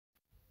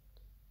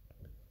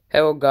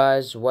Hello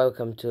guys,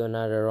 welcome to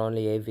another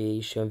Only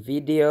Aviation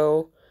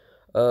video.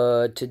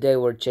 Today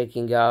we're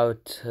checking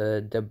out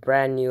the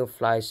brand new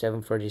Fly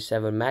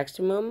 747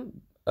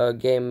 Maximum, a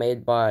game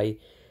made by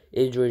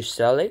Idris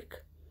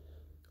Salik.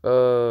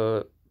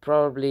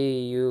 Probably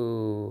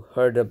you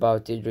heard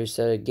about Idris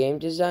Salik game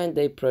design.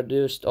 They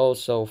produced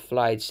also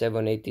Flight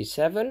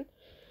 787.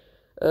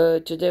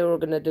 Today we're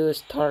gonna do a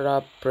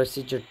startup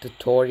procedure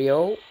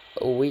tutorial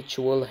which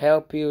will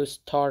help you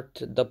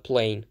start the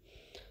plane.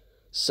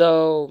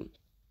 So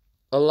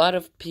a lot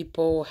of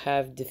people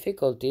have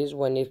difficulties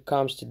when it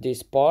comes to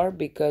this part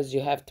because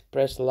you have to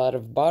press a lot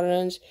of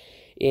buttons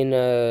in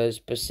a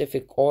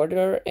specific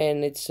order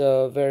and it's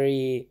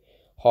very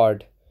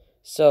hard.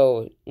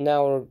 So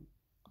now we're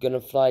gonna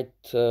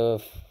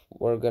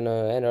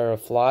enter a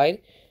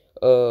flight.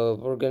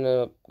 We're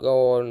gonna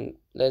go on,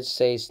 let's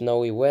say,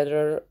 snowy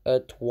weather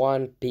at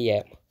 1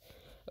 p.m.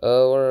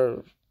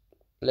 Or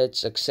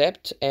let's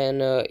accept,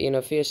 and in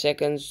a few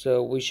seconds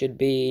we should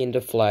be in the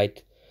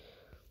flight.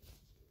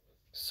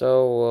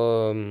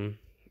 So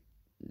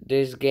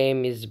this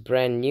game is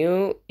brand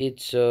new.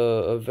 It's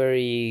a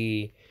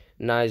very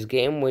nice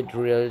game with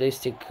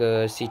realistic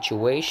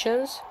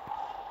situations.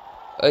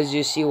 As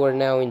you see, we're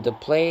now in the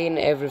plane.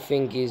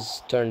 Everything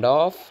is turned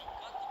off.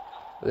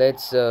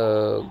 Let's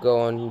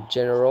go on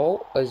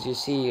general. As you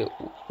see,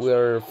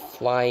 we're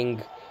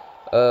flying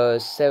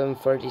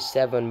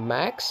 737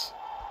 Max.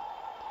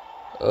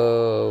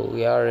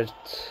 We are at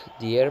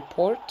the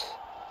airport.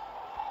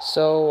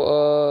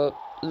 So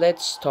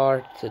let's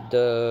start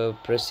the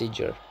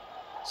procedure.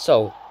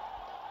 So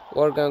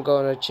we're gonna go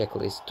on a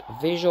checklist: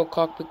 visual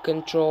cockpit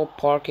control,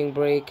 parking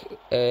brake,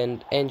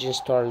 and engine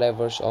start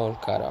levers on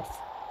cutoff.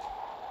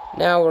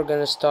 Now we're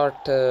gonna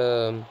start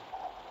the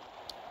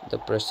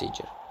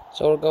procedure.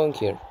 So we're going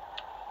here,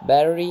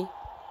 battery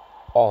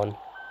on.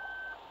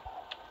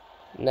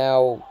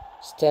 Now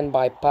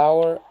standby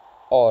power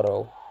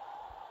auto.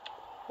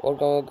 We're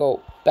gonna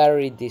go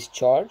battery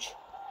discharge,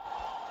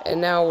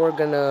 and now we're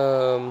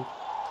gonna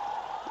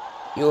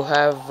you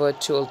have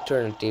two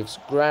alternatives: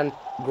 ground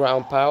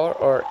power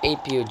or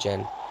APU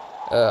gen.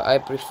 I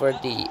prefer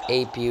the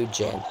APU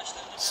gen.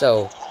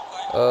 So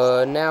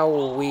now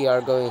we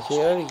are going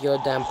here, yaw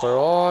damper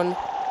on.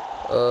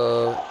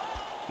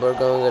 We're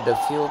going at the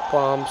fuel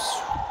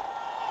pumps,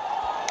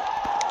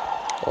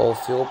 all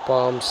fuel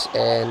pumps,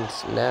 and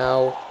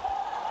now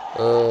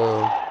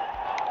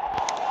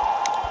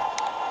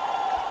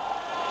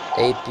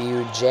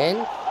APU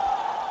gen.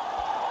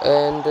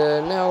 And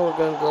now we're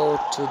gonna go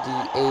to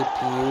the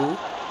APU,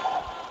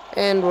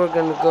 and we're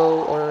gonna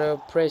go on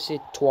press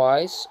it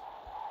twice.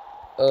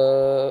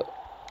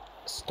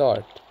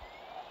 Start.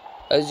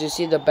 As you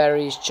see, the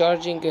battery is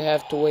charging. You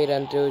have to wait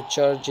until it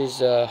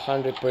charges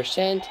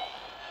 100%.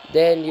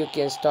 Then you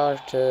can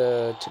start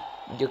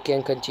you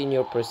can continue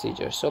your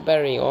procedure. So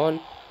battery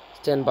on,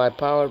 standby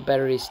power,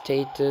 battery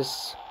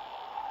status,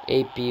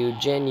 APU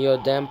gen, yaw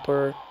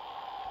damper.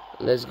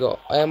 Let's go.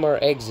 MR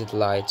exit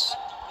lights,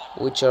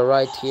 which are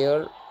right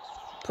here.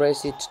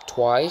 Press it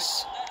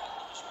twice.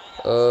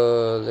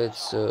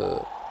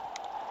 Alright.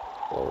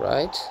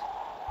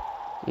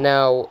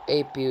 Now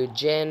APU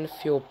gen,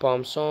 fuel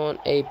pumps on,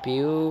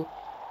 APU,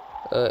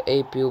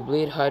 APU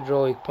bleed,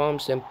 hydraulic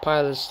pumps, and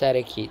pilot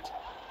static heat.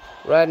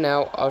 Right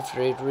now,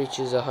 after it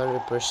reaches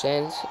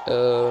 100%,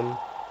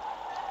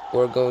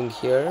 we're going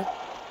here.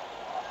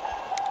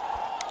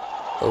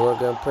 We're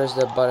gonna press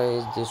the button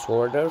in this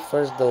order: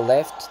 first the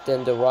left,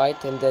 then the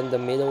right, and then the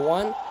middle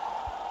one.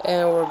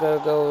 And we're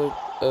gonna go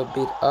a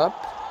bit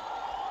up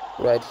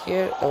right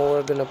here, and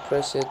we're gonna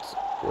press it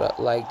right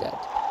like that.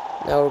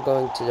 Now we're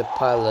going to the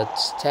pilot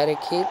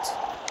static heat,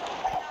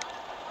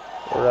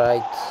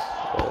 right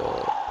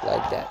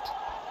like that.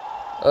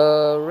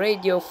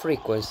 Radio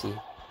frequency.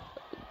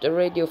 The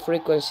radio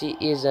frequency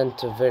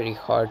isn't very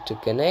hard to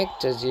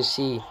connect. As you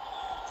see,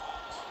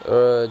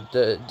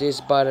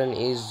 this button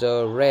is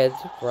red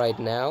right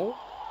now.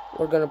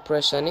 We're gonna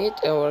press on it,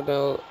 and we're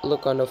gonna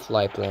look on the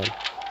flight plan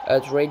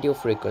at radio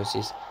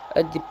frequencies.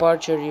 At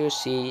departure, you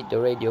see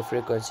the radio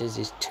frequencies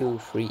is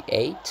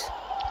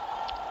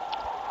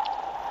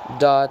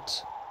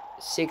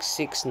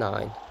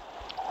 238.669.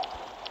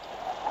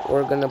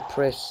 We're gonna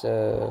press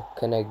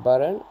connect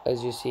button.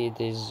 As you see, it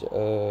is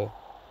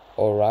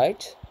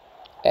alright.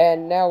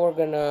 And now we're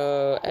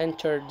gonna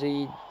enter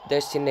the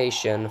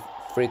destination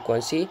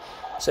frequency,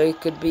 so it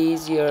could be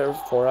easier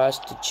for us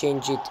to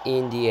change it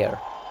in the air.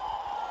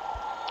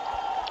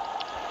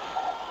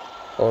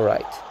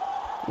 Alright,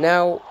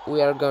 now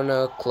we are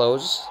gonna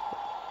close,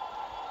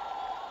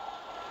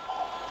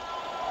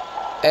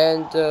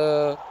 and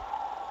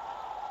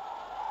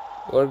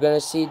we're gonna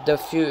see the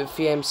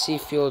FMC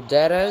fuel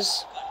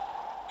datas.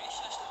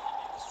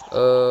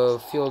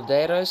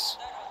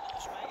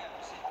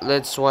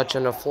 Let's watch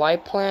on a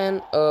flight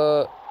plan.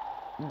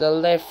 The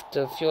left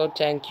fuel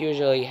tank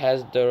usually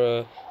has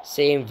the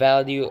same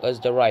value as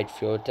the right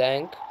fuel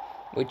tank,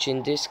 which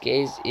in this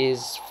case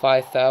is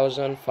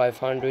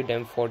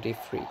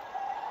 5,543.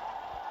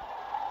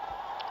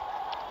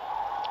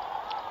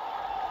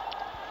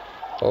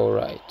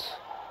 Alright,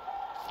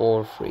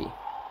 for free.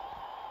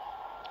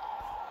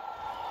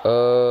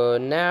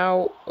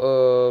 Now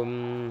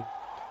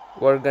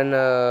we're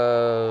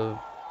gonna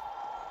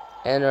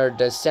enter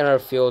the center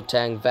fuel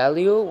tank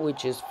value,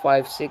 which is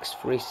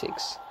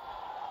 5636.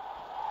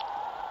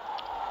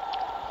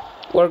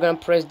 We're gonna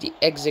press the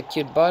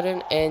execute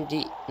button and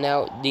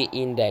now the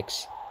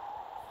index.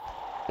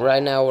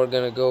 Right now we're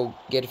gonna go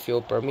get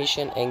fuel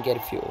permission and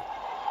get fuel.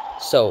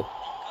 So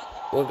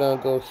we're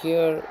gonna go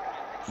here,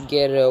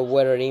 get a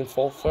weather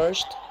info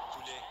first.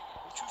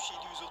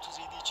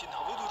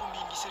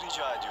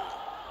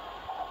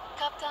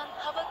 Kaptan,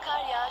 hava kar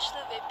yağışlı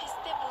ve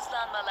pistte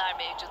buzlanmalar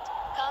mevcut.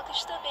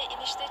 Kalkışta ve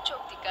inişte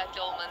çok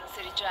dikkatli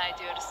olmanızı rica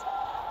ediyoruz.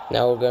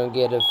 Now we're gonna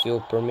get a fuel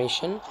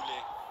permission. Kule,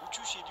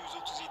 uçuş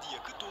 737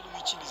 yakıt dolumu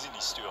için izin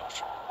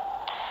istiyor.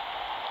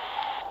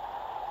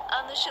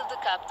 Anlaşıldı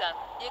kaptan.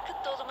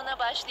 Yakıt dolumuna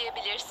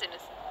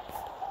başlayabilirsiniz.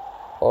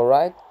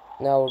 Alright,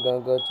 now we're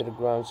gonna go to the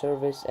ground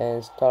service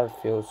and start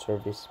fuel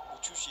service.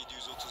 Uçuş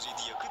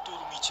 737 yakıt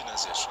dolumu için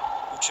hazır.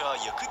 Uçağa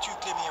yakıt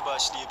yüklemeye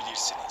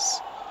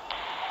başlayabilirsiniz.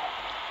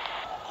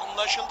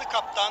 Anlaşıldı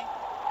kaptan.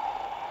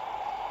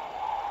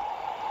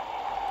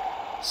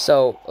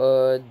 So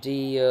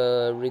the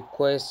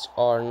requests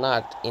are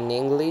not in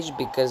English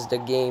because the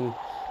game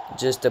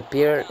just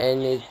appeared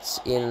and it's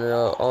in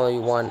only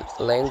one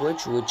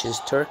language, which is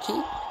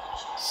Turkey,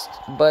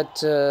 but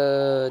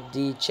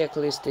the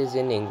checklist is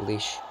in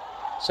English.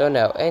 So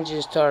now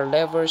engine start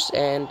levers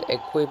and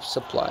equip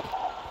supply.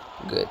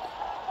 Good.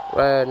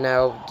 Right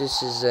now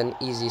this is an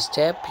easy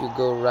step. You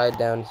go right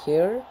down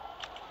here,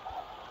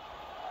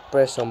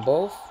 press on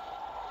both.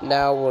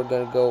 Now we're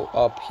gonna go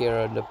up here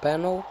on the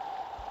panel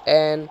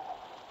and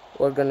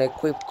we're gonna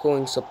equip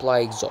cooling supply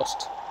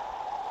exhaust.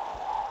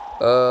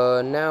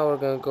 Now we're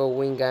gonna go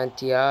wing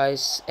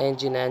anti-ice,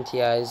 engine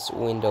anti-ice,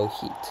 window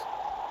heat.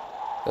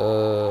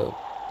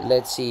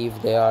 Let's see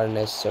if they are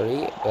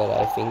necessary, but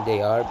I think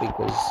they are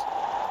because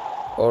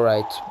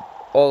alright,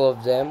 all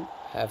of them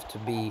have to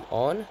be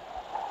on.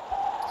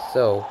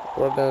 So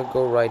we're gonna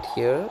go right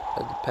here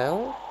at the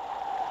panel,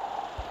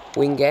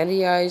 wing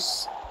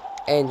anti-ice,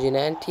 engine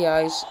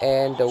anti-ice,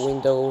 and the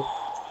window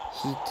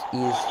heat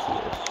is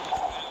here.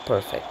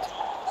 Perfect.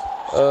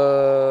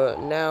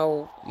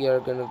 Now we are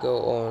gonna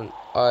go on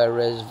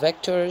IRS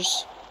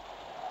vectors.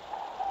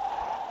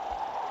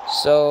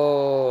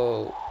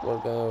 So we're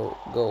gonna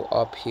go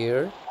up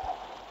here,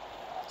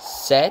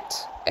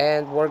 set,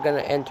 and we're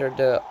gonna enter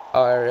the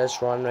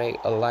IRS runway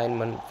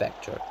alignment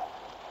vector,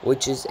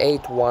 which is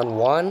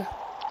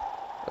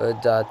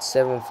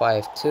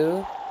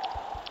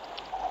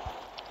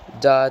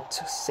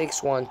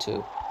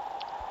 811.752.612.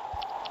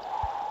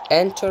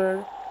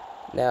 Enter.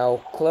 Now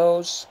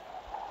close.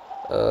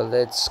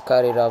 Let's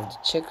cut it off the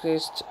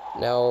checklist.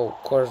 Now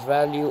course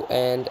value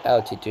and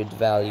altitude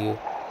value.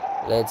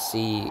 Let's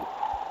see.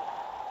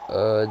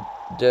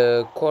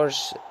 The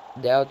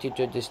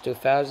altitude is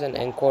 2000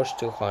 and course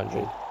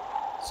 200.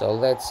 So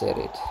let's set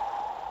it.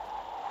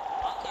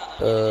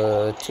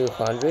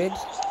 200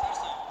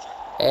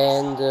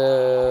 and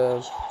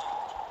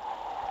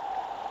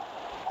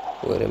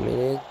wait a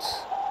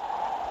minute.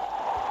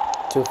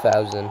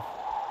 2000.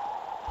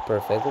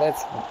 Perfect.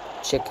 Let's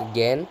check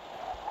again.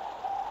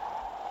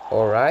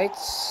 Alright,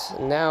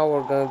 now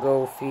we're gonna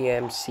go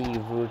VMC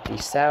route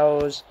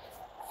south,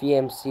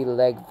 VMC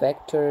leg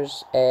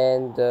vectors,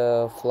 and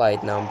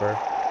flight number.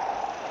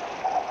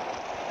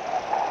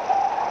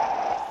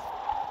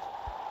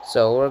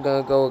 So we're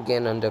gonna go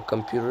again on the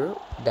computer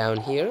down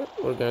here.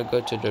 We're gonna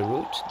go to the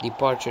route.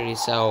 Departure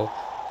is our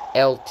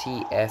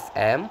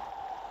LTFM.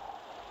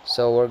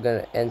 So we're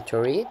gonna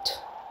enter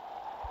it.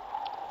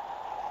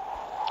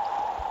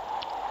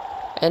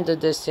 And the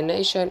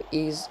destination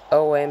is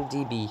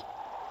OMDB.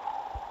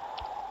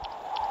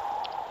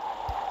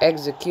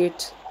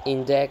 Execute,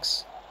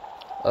 index,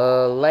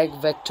 leg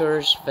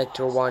vectors,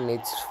 vector 1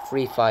 it's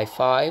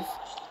 355.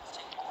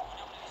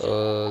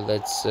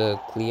 Let's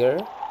clear.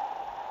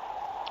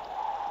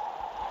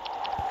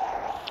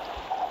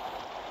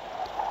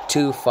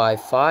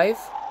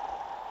 255.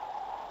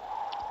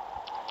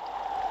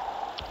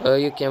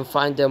 You can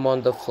find them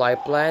on the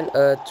flight plan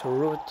at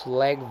route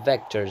leg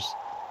vectors.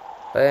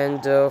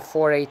 And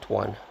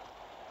 481.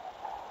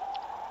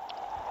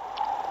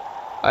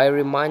 I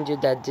remind you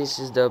that this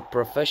is the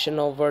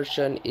professional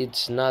version,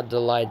 it's not the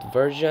light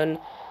version.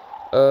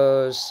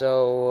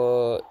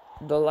 So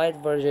the light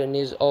version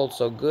is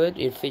also good.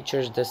 It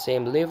features the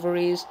same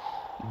liveries,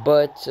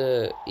 but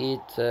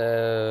it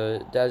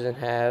doesn't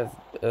have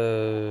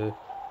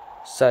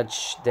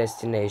such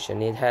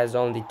destination. It has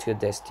only 2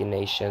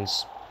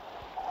 destinations.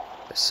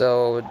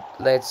 So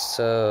let's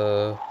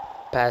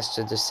pass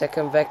to the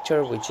second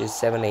vector, which is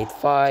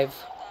 785.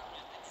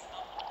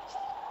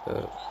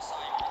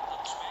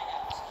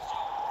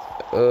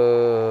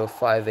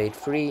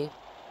 583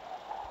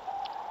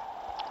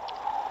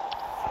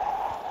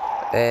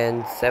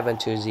 and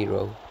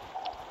 720.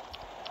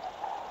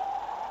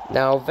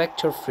 Now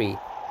vector 3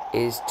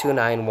 is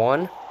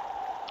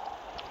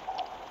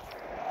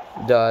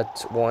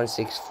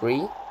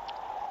 291.163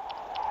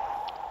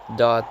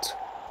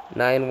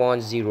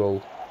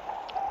 910.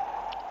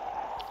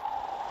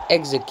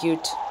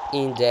 Execute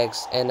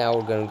index, and now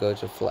we're gonna go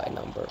to flight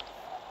number,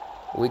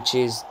 which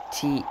is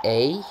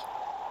TA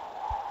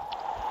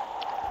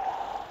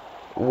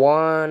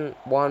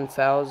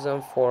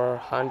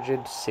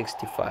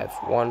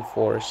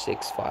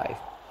 1465.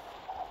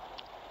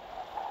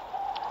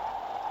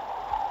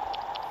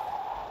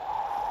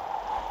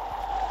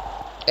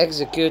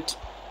 Execute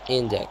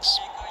index.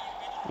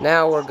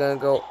 Now we're gonna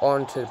go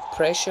on to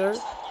pressure.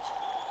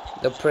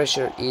 The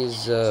pressure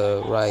is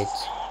right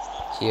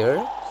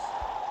here.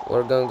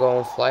 We're gonna go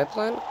on flight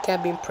plan,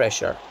 cabin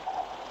pressure.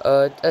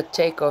 At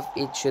takeoff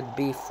it should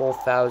be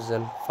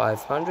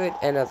 4,500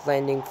 and at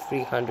landing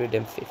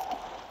 350.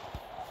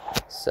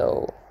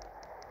 So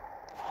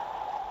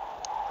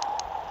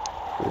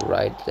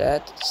write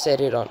that,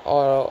 set it on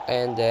auto,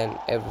 and then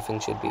everything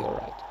should be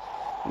alright.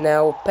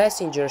 Now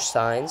passenger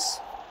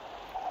signs,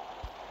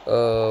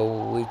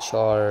 which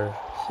are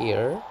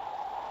here: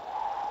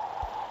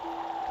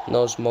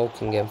 no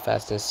smoking and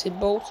fasten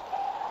seatbelts.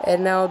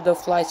 And now the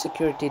flight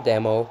security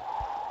demo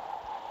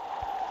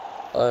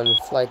on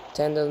flight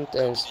attendant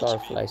and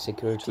start flight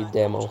security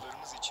demo.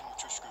 Yolcularımız için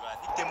uçuş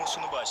güvenlik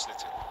demosunu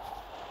başlatın.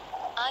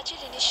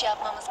 Acil iniş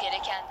yapmamız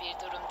gereken bir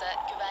durumda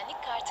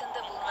güvenlik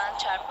kartında bulunan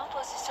çarpma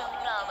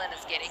pozisyonunu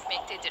almanız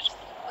gerekmektedir.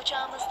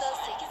 Uçağımızda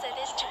 8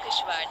 adet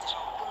çıkış vardır.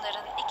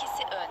 Bunların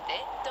ikisi önde,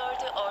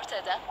 4'ü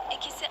ortada,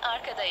 ikisi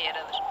arkada yer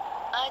alır.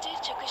 Acil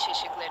çıkış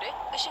ışıkları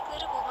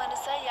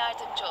bulmanıza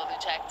yardımcı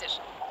olacaktır.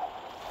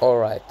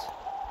 Alright,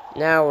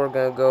 now we're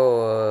gonna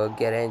go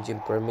get engine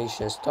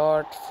permission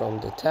start from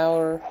the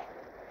tower.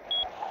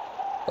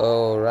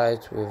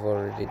 Alright, we've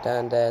already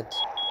done that.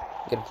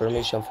 Get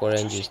permission for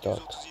engine start.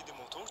 737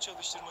 motor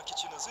çalıştırmak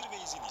için hazır ve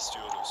izin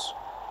istiyoruz.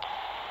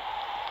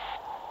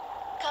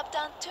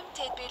 Kaptan, tüm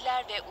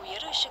tedbirler ve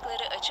uyarı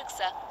ışıkları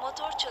açıksa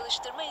motor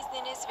çalıştırma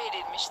izniniz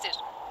verilmiştir.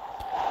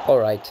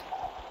 Alright,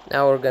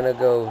 now we're gonna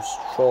go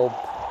strobe,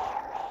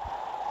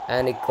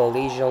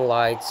 anti-collision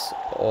lights,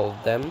 all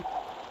of them.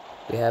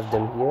 We have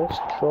them here: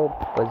 strobe,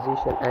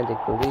 position,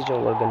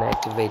 anti-collision. We're gonna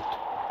activate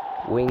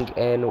wing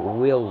and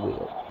wheel.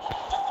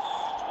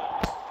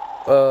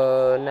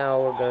 Now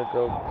we're gonna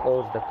go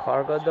close the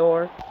cargo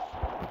door.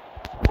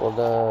 We're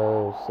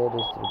gonna set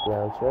this to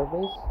ground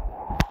service.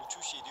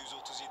 Uçuş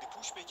 737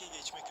 pushback'e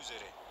geçmek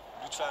üzere.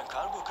 Lütfen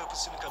kargo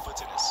kapısını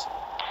kapatınız.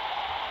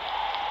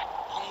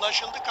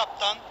 Anlaşıldı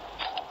kaptan.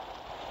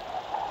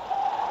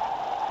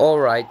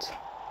 Alright,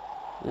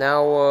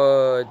 now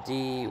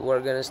we're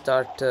gonna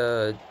start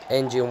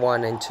engine 1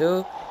 and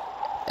 2.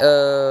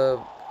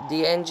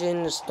 The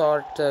engine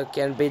start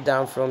can be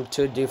done from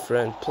two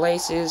different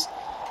places.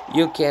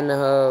 You can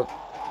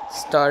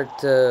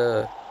start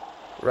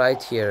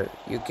right here.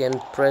 You can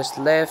press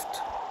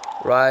left,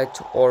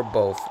 right, or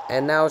both,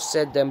 and now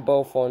set them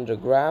both on the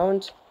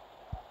ground,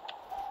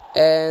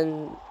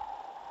 and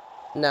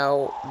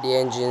now the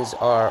engines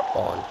are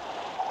on.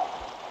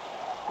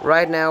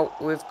 Right now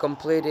we've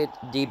completed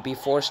the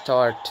before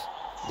start.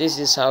 This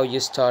is how you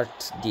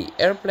start the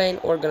airplane.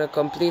 We're gonna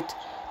complete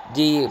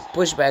the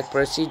pushback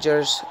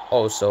procedures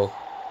also.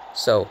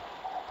 So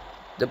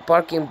the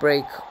parking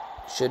brake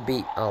should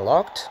be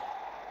unlocked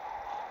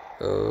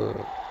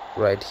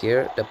right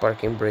here. The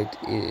parking brake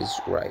is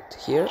right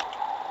here.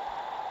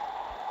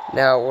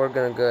 Now we're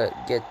gonna go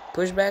get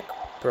pushback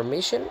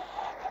permission.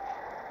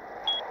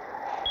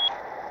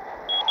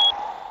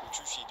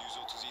 Uçuş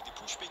 737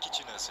 pushback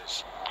için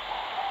hazır.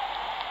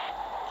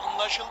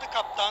 Anlaşıldı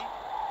kaptan.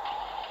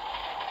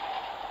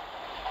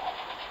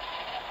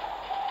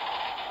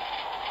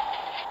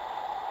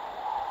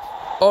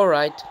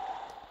 Alright,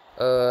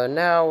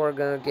 now we're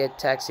gonna get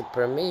taxi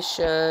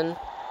permission.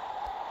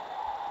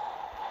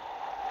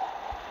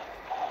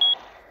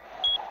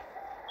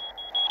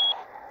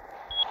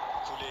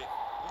 Kule,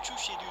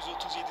 uçuş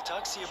 737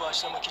 taksiye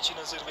başlamak için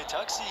hazır ve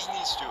taksi izni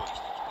istiyor.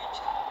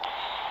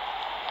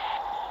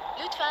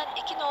 Lütfen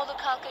 2 nolu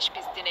kalkış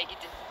pistine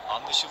gidin.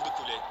 Anlaşıldı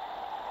Kule.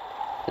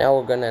 Now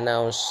we're gonna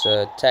announce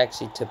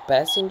taxi to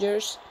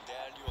passengers.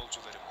 Değerli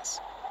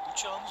yolcularımız,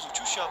 uçağımız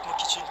uçuş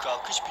yapmak için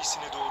kalkış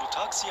pistine doğru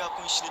taksi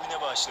yapma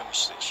işlemine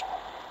başlamıştır.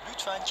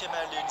 Lütfen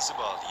kemerlerinizi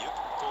bağlayıp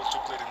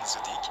koltuklarınızı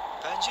dik,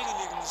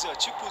 pencerelerinizi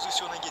açık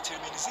pozisyona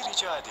getirmenizi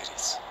rica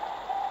ederiz.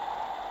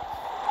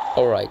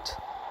 Alright,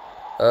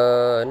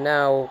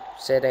 now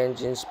set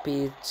engine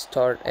speed,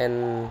 start,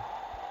 and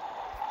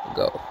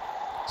go.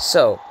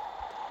 So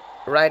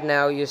right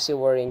now you see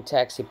we're in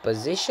taxi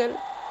position.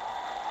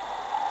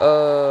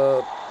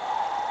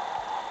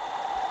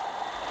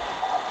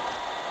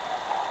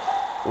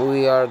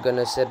 We are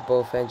gonna set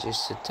both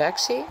engines to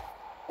taxi,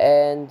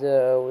 and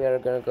we are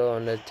gonna go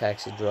on the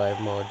taxi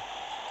drive mode.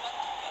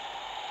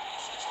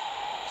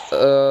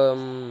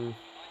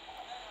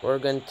 We're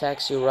gonna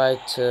taxi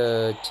right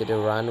to the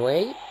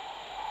runway.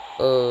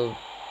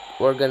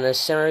 We're gonna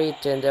center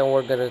it, and then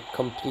we're gonna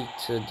complete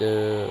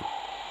the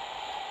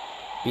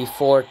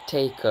before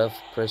takeoff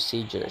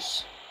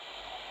procedures.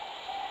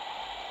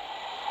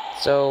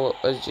 So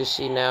as you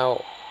see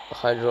now,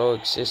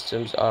 hydraulic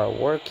systems are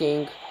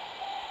working.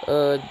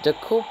 The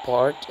cool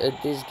part of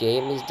this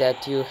game is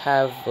that you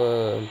have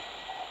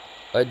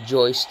a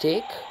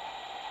joystick.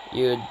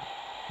 You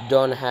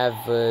don't have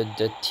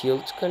the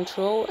tilt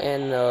control,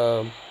 and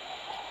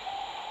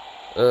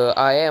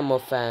I am a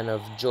fan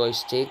of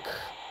joystick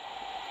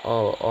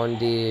on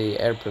the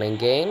airplane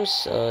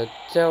games.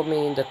 Tell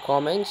me in the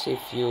comments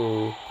if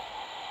you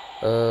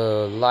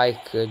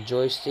like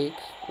joystick.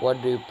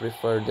 What do you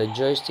prefer, the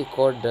joystick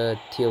or the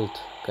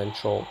tilt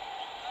control?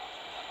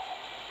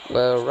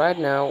 Well, right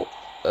now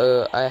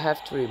I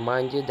have to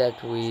remind you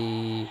that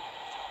we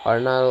are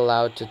not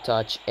allowed to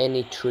touch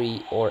any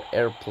tree or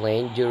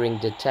airplane during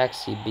the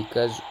taxi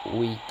because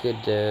we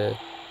could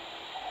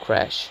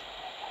crash.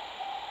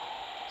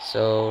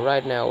 So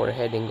right now we're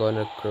heading on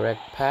a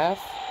correct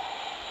path.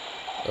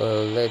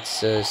 Let's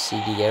see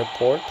the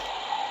airport.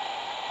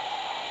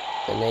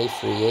 An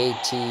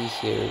A380.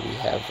 Here we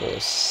have a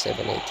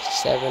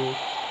 787.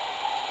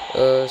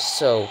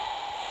 So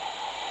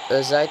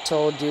as I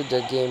told you,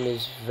 the game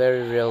is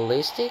very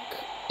realistic.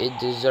 It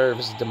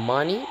deserves the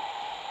money,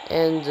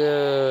 and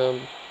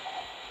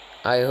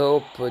I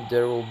hope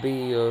there will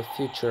be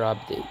future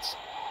updates.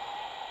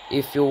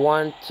 If you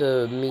want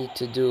me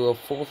to do a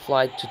full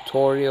flight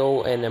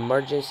tutorial and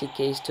emergency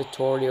case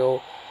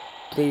tutorial,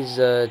 please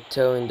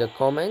tell in the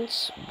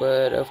comments.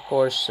 But of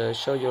course,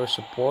 show your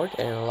support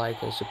and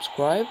like and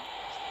subscribe.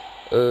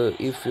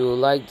 If you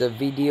like the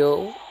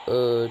video,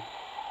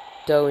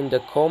 tell in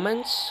the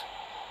comments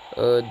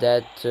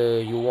that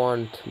you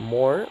want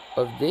more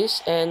of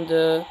this, and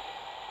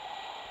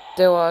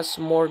tell us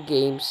more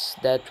games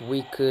that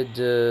we could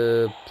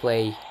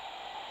play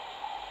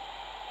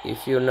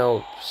if you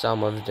know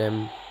some of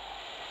them.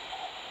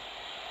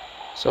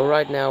 So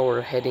right now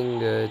we're heading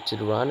to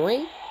the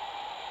runway.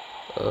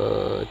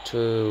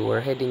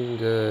 We're heading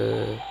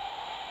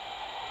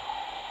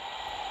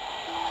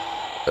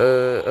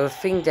a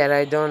thing that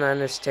I don't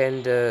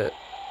understand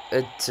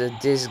at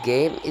this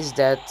game is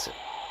that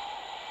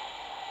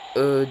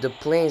the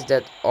planes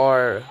that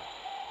are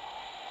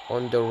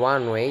on the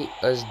runway,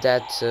 as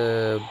that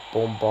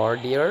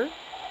Bombardier,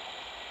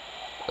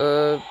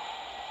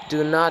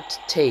 do not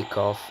take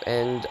off,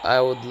 and I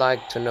would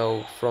like to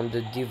know from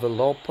the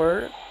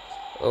developer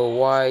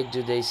why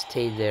do they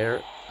stay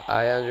there.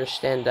 I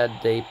understand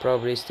that they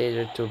probably stay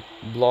there to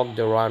block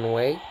the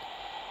runway,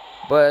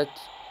 but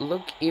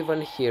look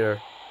even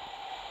here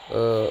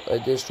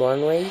at this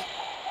runway.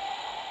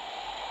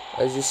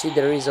 As you see,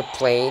 there is a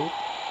plane.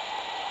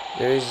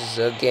 There is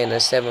again a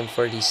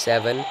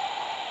 737-200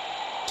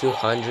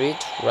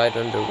 right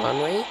on the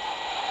runway.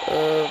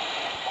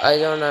 I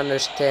don't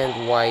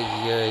understand why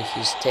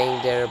he's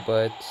staying there,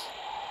 but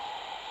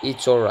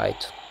it's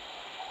alright.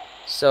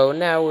 So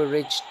now we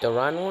reached the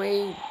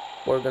runway.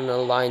 We're gonna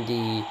line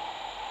the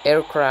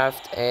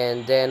aircraft,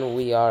 and then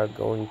we are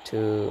going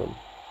to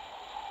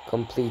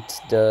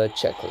complete the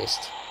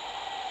checklist.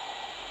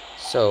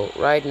 So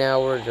right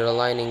now we're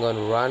aligning on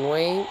the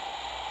runway.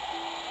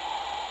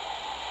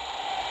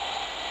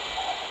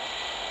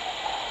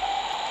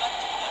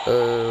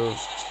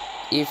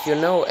 If you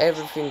know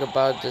everything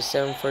about the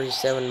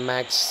 737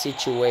 MAX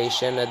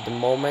situation at the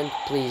moment,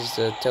 please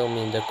tell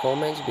me in the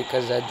comments,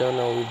 because I don't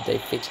know if they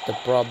fixed the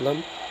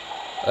problem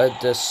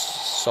at the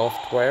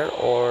software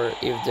or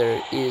if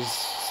there is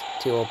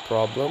still a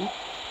problem.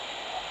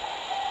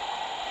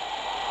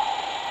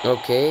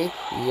 Okay,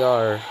 we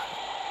are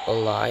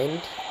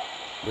aligned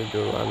with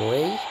the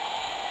runway.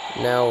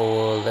 Now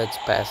let's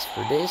pass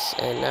through this,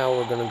 and now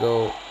we're gonna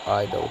go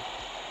idle.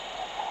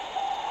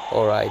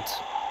 Alright.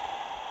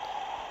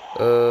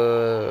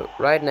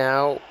 Right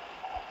now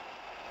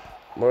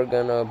we're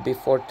gonna,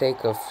 before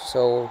takeoff,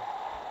 so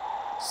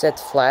set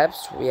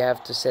flaps. We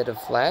have to set the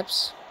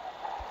flaps,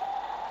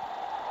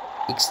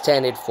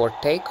 extend it for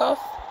takeoff,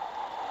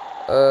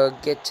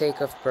 get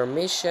takeoff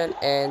permission,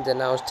 and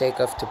announce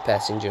takeoff to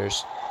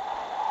passengers.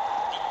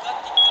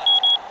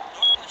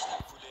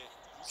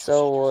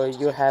 So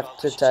you have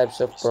two types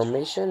of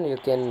permission. You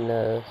can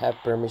have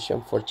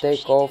permission for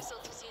takeoff,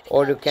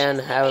 or you can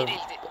have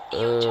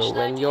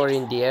when you're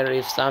in the air,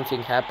 if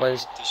something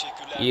happens,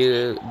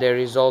 there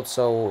is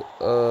also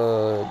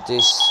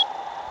this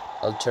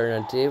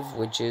alternative,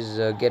 which is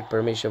get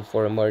permission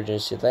for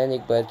emergency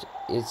landing, but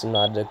it's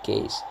not the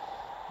case.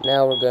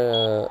 Now we're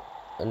gonna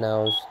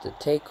announce the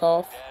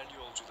takeoff. Değerli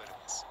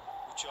yolcularımız,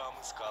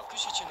 uçağımız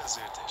kalkış için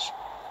hazırdır.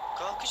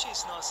 Kalkış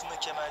esnasında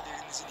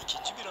kemerlerinizin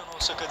ikinci bir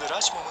anonsa kadar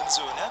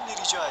açmamanızı önemli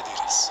rica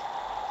ederiz.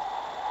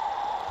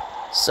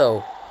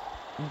 So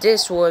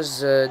this was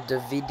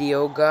the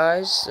video,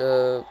 guys.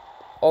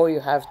 All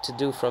you have to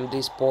do from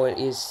this point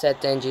is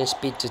set engine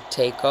speed to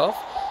take off,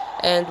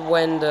 and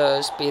when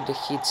the speed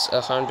hits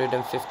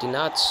 150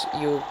 knots,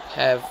 you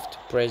have to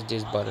press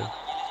this button,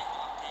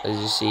 as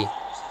you see,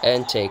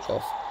 and take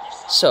off.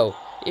 So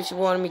if you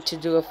want me to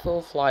do a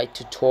full flight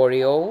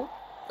tutorial,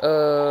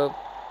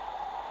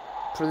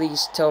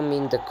 please tell me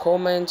in the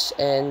comments,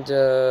 and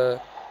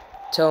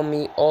tell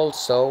me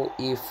also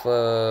if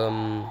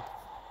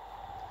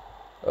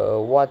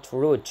what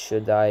route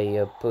should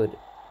I put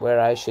where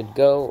I should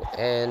go,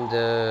 and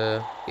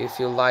if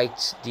you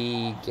liked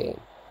the game.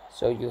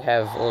 So you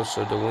have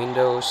also the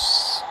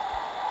windows,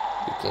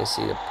 you can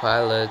see the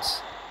pilot.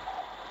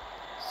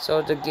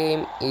 So the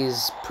game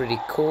is pretty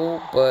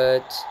cool,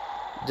 but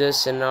the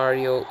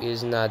scenario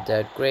is not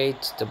that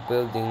great. The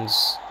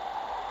buildings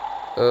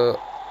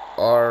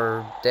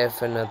are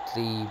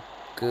definitely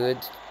good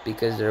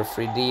because they're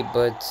 3D,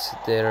 but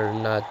they're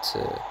not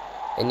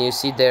and you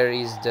see there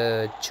is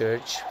the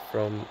church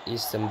from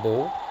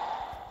Istanbul,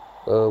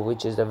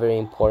 which is a very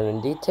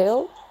important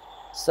detail.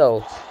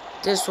 So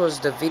this was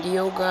the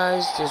video,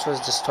 guys. This was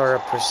the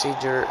startup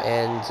procedure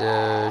and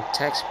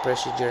tax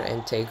procedure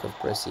and takeoff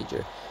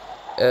procedure.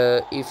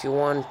 If you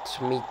want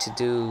me to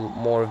do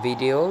more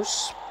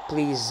videos,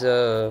 please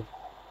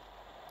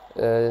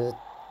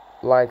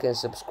like and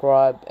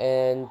subscribe,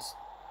 and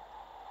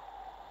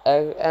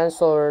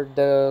answer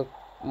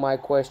my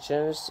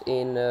questions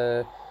in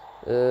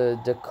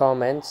the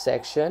comment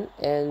section,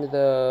 and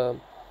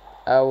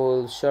I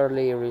will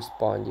surely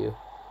respond you.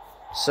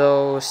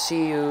 So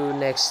see you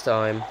next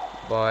time.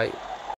 Bye.